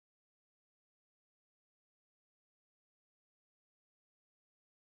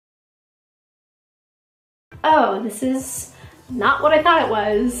oh, this is not what I thought it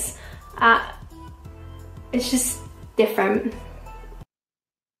was. It's just different.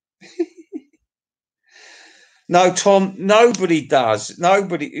 No, Tom, nobody does.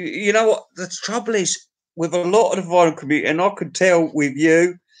 Nobody. You know what? The trouble is with a lot of the vinyl community, and I could tell with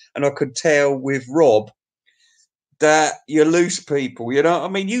you and I could tell with Rob that you're loose people. You know what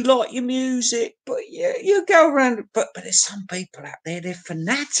I mean? You like your music, but you go around. But there's some people out there, they're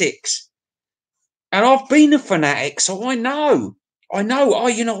fanatics. And I've been a fanatic, so I know. I'm going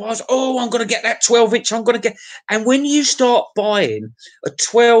to get that 12-inch. I'm going to get. And when you start buying a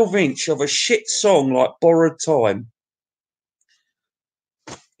 12-inch of a shit song like Borrowed Time,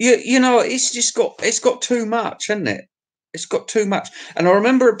 you know, it's got too much, hasn't it? It's got too much. And I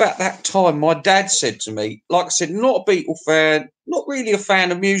remember about that time, my dad said to me, like I said, not a Beatle fan, not really a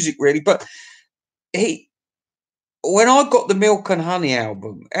fan of music, really, but when I got the Milk and Honey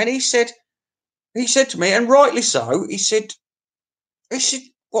album, and he said to me, and rightly so, he said,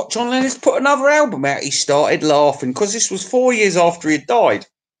 what, John Lennon's put another album out? He started laughing because this was 4 years after he had died.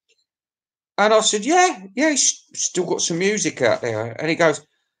 And I said, yeah, he's still got some music out there. And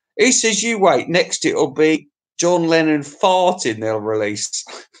he says, you wait, next it'll be John Lennon farting they'll release.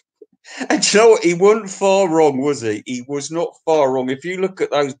 And you know what? He wasn't far wrong, was he? He was not far wrong. If you look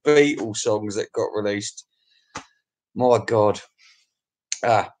at those Beatles songs that got released, my God.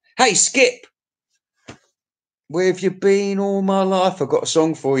 Hey, Skip. Where have you been all my life? I've got a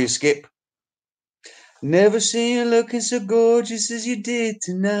song for you, Skip. Never seen you looking so gorgeous as you did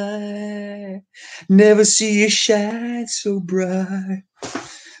tonight. Never see you shine so bright.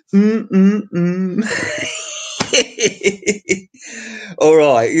 All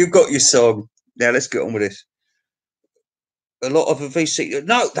right, you've got your song. Now let's get on with this. A lot of the VC,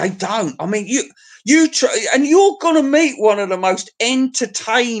 no, they don't. I mean, you try, and you're going to meet one of the most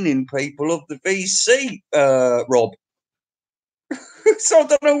entertaining people of the VC, Rob. So I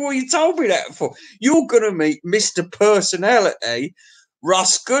don't know what you told me that for. You're going to meet Mr. Personality,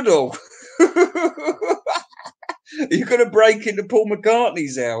 Russ Goodall. You're going to break into Paul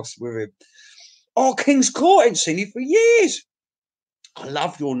McCartney's house with him. Oh, King's Court, I ain't seen you for years. I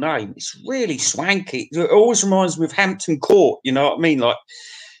love your name. It's really swanky. It always reminds me of Hampton Court. You know what I mean? Like,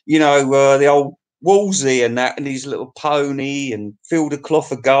 you know, the old Wolsey and that, and his little pony, and Field of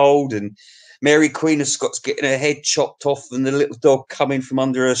Cloth of Gold, and Mary Queen of Scots getting her head chopped off, and the little dog coming from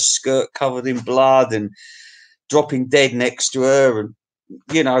under her skirt covered in blood and dropping dead next to her, and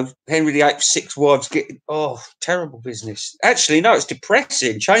you know, Henry VIII's 6 wives getting terrible business. Actually, no, it's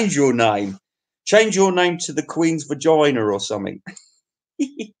depressing. Change your name. Change your name to the Queen's Vagina or something.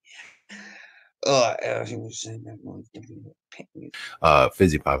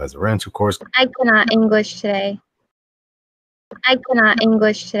 FIZZIEPOP has a ranch, of course. I cannot English today.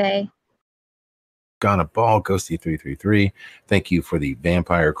 Gonna Ball, Ghosty333. Thank you for the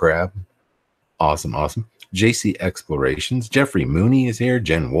Vampire Crab. Awesome. JC Explorations. Jeffrey Mooney is here.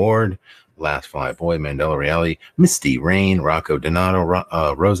 Jen Ward. Last Fly Boy. Mandela Reality. Misty Rain. Rocco Donato.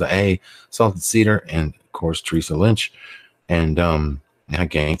 Rosa A. Salted Cedar. And, of course, Teresa Lynch. And,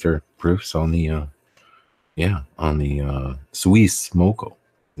 Gangster Proofs on the, Swiss Moko.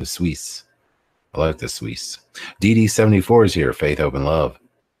 The Swiss. I like the Swiss. DD74 is here. Faith, Hope, and Love.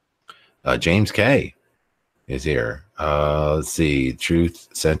 James K is here. Let's see. Truth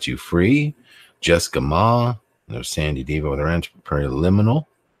Set You Free. Jessica Ma. There's Sandy Diva with a ranch. Preliminal.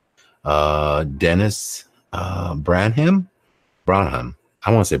 Dennis Branham. I want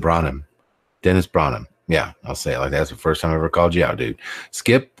to say Branham. Dennis Branham. Yeah, I'll say it like that. That's the first time I ever called you out, dude.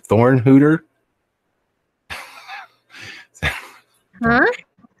 Skip Thornhooter. Huh?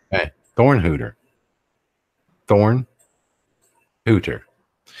 Hey, Thornhooter. Thornhooter.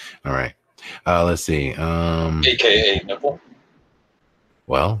 All right. Let's see. AKA Nipple.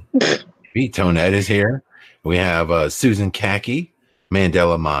 Well, Tonette is here. We have Susan Khaki,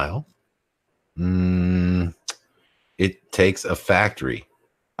 Mandela Mile. It Takes a Factory.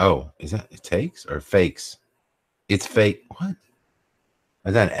 Oh, is that it takes or fakes? It's fake. What?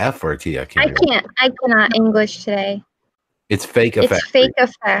 Is that an F or a T? I cannot English today. It's fake a factory. It's fake a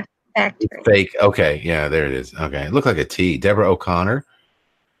factory. It's fake. Okay. Yeah, there it is. Okay. It looked like a T. Deborah O'Connor.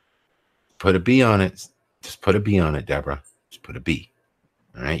 Put a B on it. Just put a B on it, Deborah. Just put a B.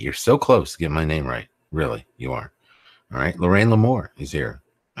 All right. You're so close to getting my name right. Really, you are. All right. Lorraine Lamore is here.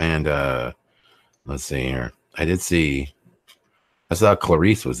 And let's see here. I saw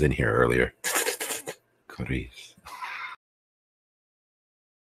Clarice was in here earlier. Clarice.